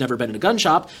anyone who's never been in a gun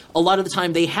shop, a lot of the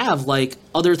time they have, like,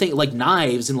 other things, like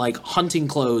knives and, like, hunting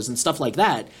clothes and stuff like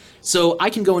that. So I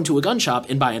can go into a gun shop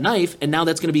and buy a knife, and now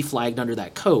that's going to be flagged under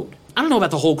that code. I don't know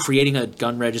about the whole creating a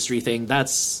gun registry thing.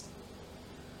 That's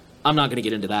I'm not going to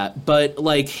get into that. But,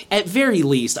 like, at very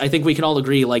least, I think we can all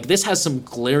agree, like, this has some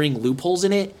glaring loopholes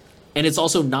in it, and it's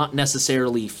also not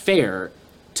necessarily fair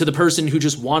to the person who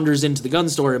just wanders into the gun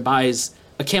store and buys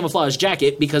a camouflage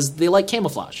jacket because they like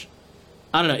camouflage.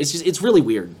 I don't know. It's really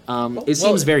weird. It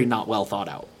seems very not well thought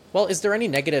out. Well, is there any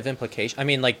negative implication? I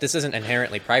mean, like, this isn't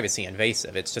inherently privacy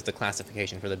invasive. It's just a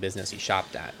classification for the business you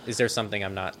shopped at. Is there something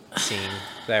I'm not seeing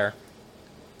there?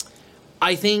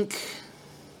 I think...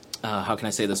 how can I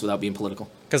say this without being political?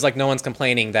 Because, like, no one's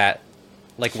complaining that,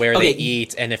 like, where they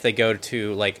eat and if they go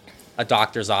to, like, a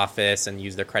doctor's office and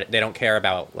use their credit, they don't care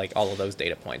about, like, all of those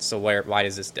data points. So why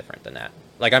is this different than that?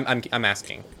 Like, I'm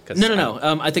asking. No.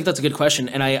 I think that's a good question.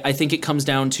 And I think it comes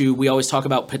down to, we always talk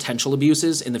about potential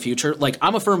abuses in the future. Like,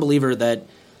 I'm a firm believer that,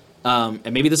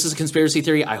 and maybe this is a conspiracy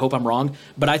theory, I hope I'm wrong,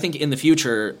 but I think in the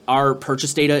future, our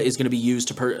purchase data is going to be used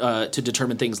to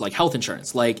determine things like health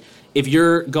insurance. Like, if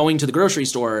you're going to the grocery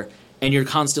store and you're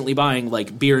constantly buying,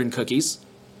 like, beer and cookies,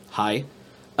 I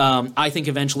think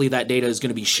eventually that data is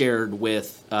going to be shared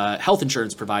with health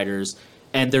insurance providers,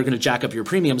 and they're going to jack up your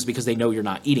premiums because they know you're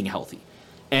not eating healthy.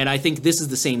 And I think this is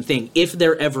the same thing. If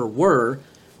there ever were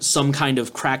some kind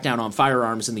of crackdown on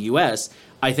firearms in the U.S.,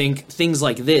 I think things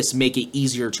like this make it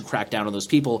easier to crack down on those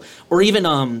people. Or even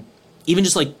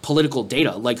just like political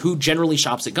data, like who generally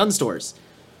shops at gun stores?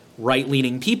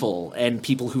 Right-leaning people and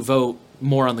people who vote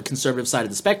more on the conservative side of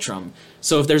the spectrum.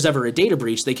 So if there's ever a data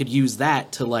breach, they could use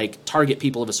that to, like, target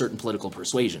people of a certain political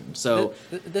persuasion. So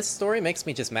this story makes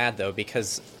me just mad, though,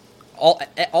 because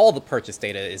all the purchase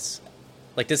data is,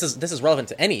 like, this is relevant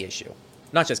to any issue,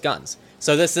 not just guns.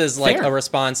 So this is like a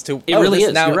response to it really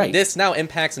is. Now, you're right. This now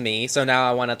impacts me, so now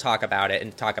I want to talk about it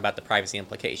and talk about the privacy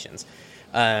implications.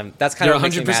 That's kind of what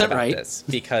makes me mad about this,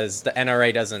 because the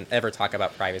NRA doesn't ever talk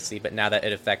about privacy, but now that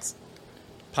it affects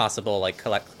possible, like,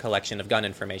 collection of gun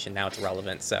information, now it's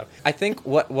relevant. So I think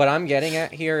what I'm getting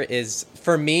at here is,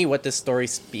 for me, what this story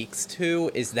speaks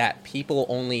to is that people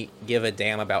only give a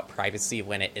damn about privacy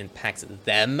when it impacts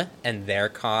them and their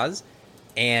cause.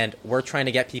 And we're trying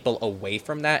to get people away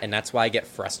from that, and that's why I get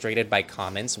frustrated by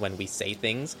comments when we say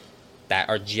things that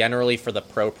are generally for the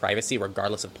pro-privacy,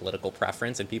 regardless of political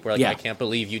preference. And people are like, I can't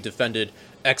believe you defended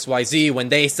XYZ when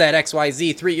they said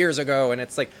XYZ 3 years ago. And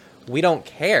it's like, we don't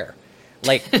care.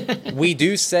 Like, we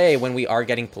do say when we are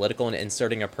getting political and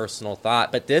inserting a personal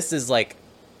thought, but this is, like,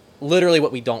 literally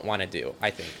what we don't want to do,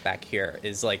 I think, back here,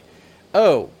 is like,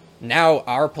 oh, now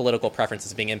our political preference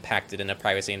is being impacted in a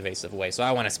privacy invasive way, so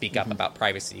I want to speak up about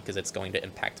privacy because it's going to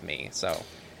impact me. So,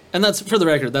 and that's, for the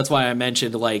record, that's why I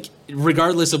mentioned, like,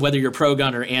 regardless of whether you're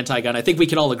pro-gun or anti-gun, I think we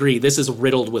can all agree this is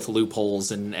riddled with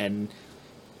loopholes and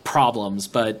problems.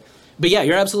 But yeah,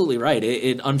 you're absolutely right.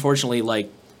 It unfortunately,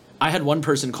 like, I had one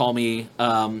person call me,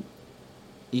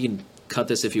 you can cut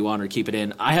this if you want or keep it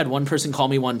in. I had one person call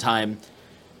me one time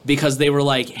because they were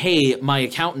like, hey, my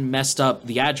accountant messed up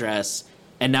the address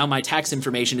and now my tax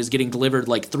information is getting delivered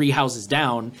like 3 houses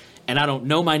down and I don't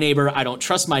know my neighbor. I don't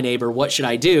trust my neighbor. What should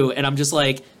I do? And I'm just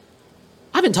like,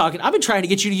 I've been trying to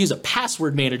get you to use a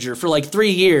password manager for like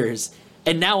 3 years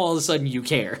and now all of a sudden you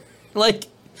care. Like,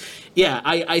 yeah,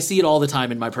 I see it all the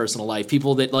time in my personal life.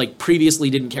 People that, like, previously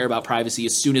didn't care about privacy,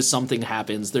 as soon as something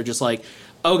happens, they're just like,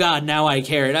 oh God, now I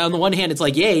care. And on the one hand, it's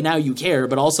like, yay, now you care.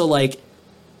 But also, like,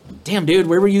 damn, dude,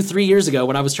 where were you 3 years ago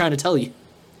when I was trying to tell you?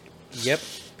 Yep.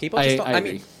 People just don't, I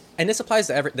mean, and this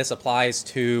applies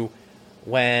to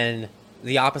when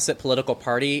the opposite political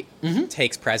party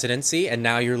takes presidency, and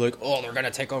now you're like, oh, they're going to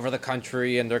take over the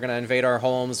country, and they're going to invade our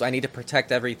homes. I need to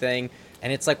protect everything.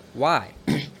 And it's like, why?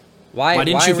 Why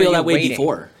didn't you feel that way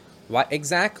before? Why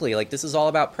exactly? Like, this is all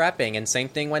about prepping. And same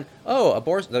thing when,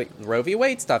 the Roe v.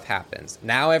 Wade stuff happens.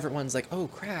 Now everyone's like, oh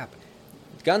crap,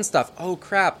 gun stuff. Oh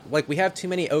crap. Like, we have too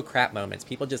many oh crap moments.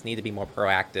 People just need to be more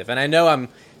proactive. And I know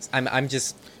I'm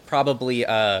just probably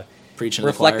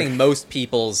reflecting most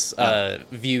people's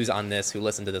views on this who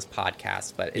listen to this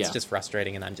podcast, but it's just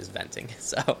frustrating and I'm just venting.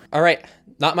 So, all right,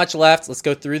 not much left. Let's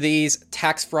go through these.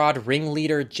 Tax fraud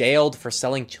ringleader jailed for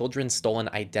selling children's stolen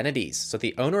identities. So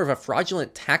the owner of a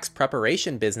fraudulent tax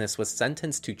preparation business was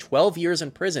sentenced to 12 years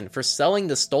in prison for selling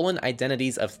the stolen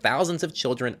identities of thousands of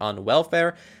children on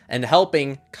welfare and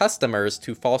helping customers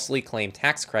to falsely claim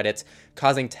tax credits,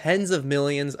 causing tens of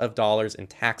millions of dollars in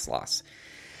tax loss.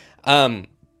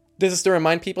 This is to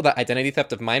remind people that identity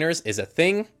theft of minors is a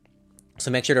thing. So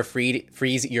make sure to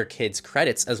freeze your kids'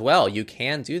 credits as well. You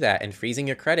can do that. And freezing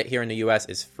your credit here in the US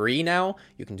is free now.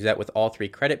 You can do that with all 3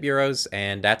 credit bureaus.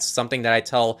 And that's something that I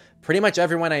tell pretty much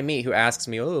everyone I meet who asks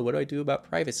me, oh, what do I do about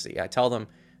privacy? I tell them,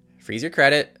 freeze your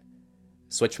credit,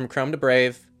 switch from Chrome to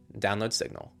Brave, download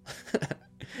Signal.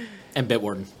 And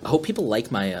Bitwarden. I hope people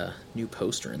like my new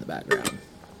poster in the background.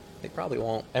 They probably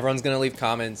won't. Everyone's going to leave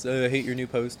comments, I hate your new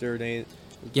poster, Nate.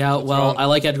 Yeah, What's well, wrong? I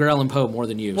like Edgar Allan Poe more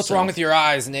than you. What's wrong with your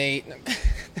eyes, Nate?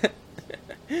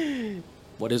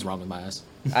 What is wrong with my eyes?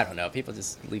 I don't know. People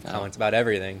just leave comments about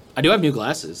everything. I do have new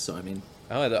glasses, so I mean...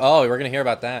 Oh, we're going to hear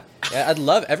about that. Yeah, I'd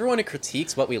love everyone who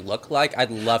critiques what we look like.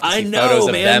 I'd love to see know, photos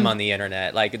of man. them on the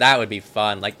internet. Like, that would be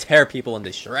fun. Like, tear people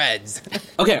into shreds.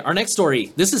 Okay, our next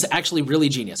story. This is actually really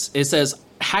genius. It says,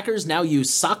 hackers now use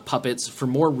sock puppets for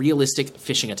more realistic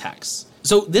phishing attacks.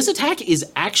 So this attack is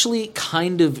actually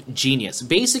kind of genius.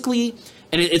 Basically,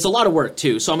 and it's a lot of work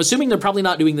too. So I'm assuming they're probably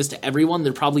not doing this to everyone.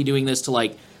 They're probably doing this to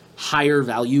like higher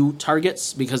value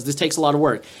targets because this takes a lot of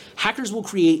work. Hackers will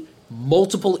create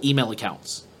multiple email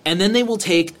accounts, and then they will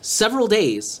take several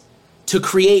days to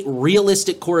create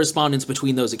realistic correspondence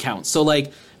between those accounts. So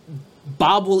like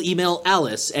Bob will email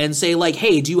Alice and say like,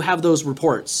 hey, do you have those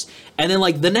reports? And then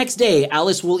like the next day,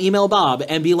 Alice will email Bob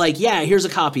and be like, yeah, here's a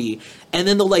copy. And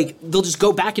then they'll just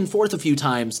go back and forth a few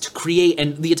times to create,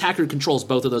 and the attacker controls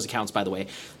both of those accounts, by the way,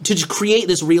 to just create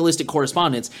this realistic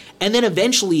correspondence. And then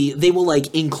eventually they will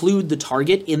like include the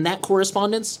target in that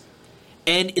correspondence.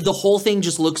 And the whole thing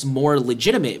just looks more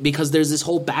legitimate because there's this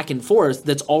whole back and forth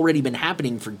that's already been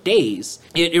happening for days.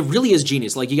 It really is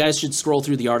genius. Like, you guys should scroll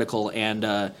through the article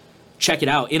and check it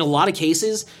out. In a lot of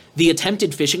cases, the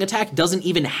attempted phishing attack doesn't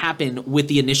even happen with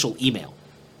the initial email.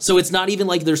 So it's not even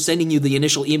like they're sending you the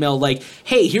initial email like,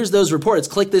 hey, here's those reports,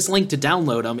 click this link to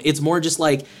download them. It's more just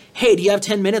like, hey, do you have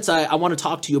 10 minutes? I want to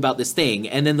talk to you about this thing.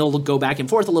 And then they'll go back and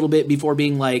forth a little bit before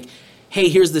being like, hey,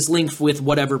 here's this link with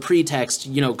whatever pretext,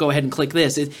 go ahead and click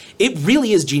this. It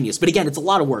really is genius. But again, it's a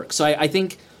lot of work. So I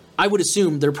think, I would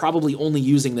assume they're probably only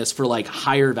using this for like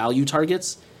higher value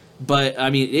targets. But I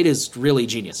mean, it is really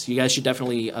genius. You guys should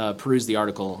definitely peruse the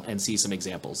article and see some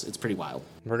examples. It's pretty wild.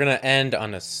 We're going to end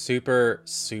on a super,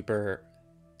 super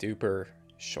duper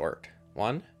short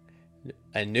one.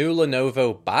 A new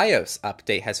Lenovo BIOS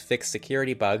update has fixed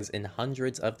security bugs in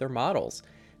hundreds of their models.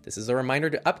 This is a reminder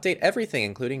to update everything,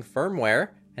 including firmware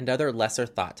and other lesser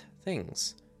thought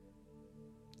things.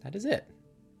 That is it.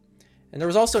 And there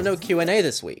was also no Q&A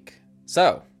this week.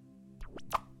 So,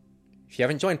 if you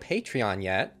haven't joined Patreon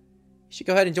yet, you should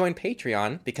go ahead and join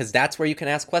Patreon because that's where you can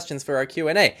ask questions for our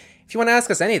Q&A. If you want to ask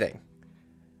us anything,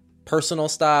 personal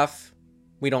stuff,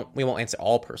 we won't answer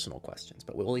all personal questions,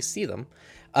 but we'll at least see them.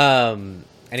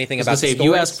 Anything about the if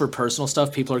you ask for personal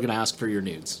stuff, people are going to ask for your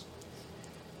nudes.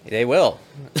 They will.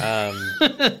 I've seen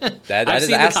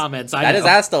the comments. That is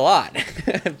asked a lot.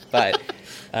 But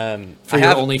for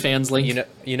your OnlyFans link,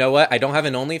 you know what? I don't have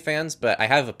an OnlyFans, but I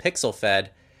have a PixelFed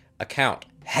account.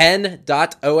 hen.omg.lol.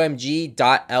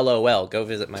 Go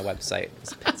visit my website.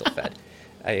 It's PixelFed.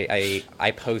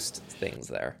 I post things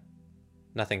there.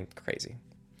 Nothing crazy.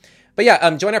 But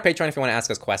yeah, join our Patreon if you want to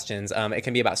ask us questions. It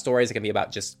can be about stories. It can be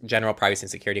about just general privacy and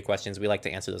security questions. We like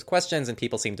to answer those questions, and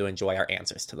people seem to enjoy our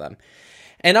answers to them.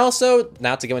 And also,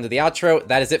 now to go into the outro,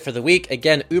 that is it for the week.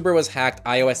 Again, Uber was hacked,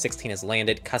 iOS 16 has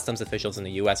landed, customs officials in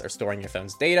the US are storing your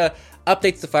phone's data,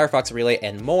 updates to Firefox Relay,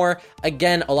 and more.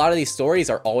 Again, a lot of these stories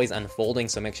are always unfolding,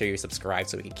 so make sure you subscribe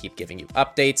so we can keep giving you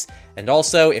updates. And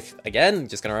also, just going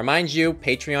to remind you,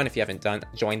 Patreon, if you haven't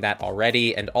joined that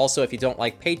already. And also, if you don't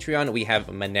like Patreon, we have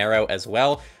Monero as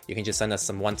well. You can just send us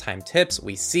some one-time tips.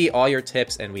 We see all your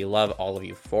tips, and we love all of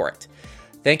you for it.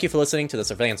 Thank you for listening to the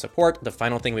Surveillance Report. The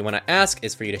final thing we want to ask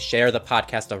is for you to share the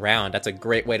podcast around. That's a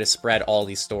great way to spread all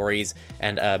these stories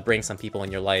and bring some people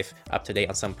in your life up to date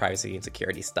on some privacy and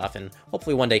security stuff, and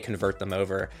hopefully one day convert them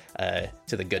over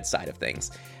to the good side of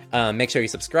things. Make sure you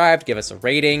subscribe, give us a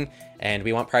rating, and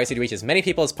we want privacy to reach as many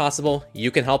people as possible. You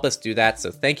can help us do that,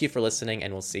 so thank you for listening,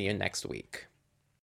 and we'll see you next week.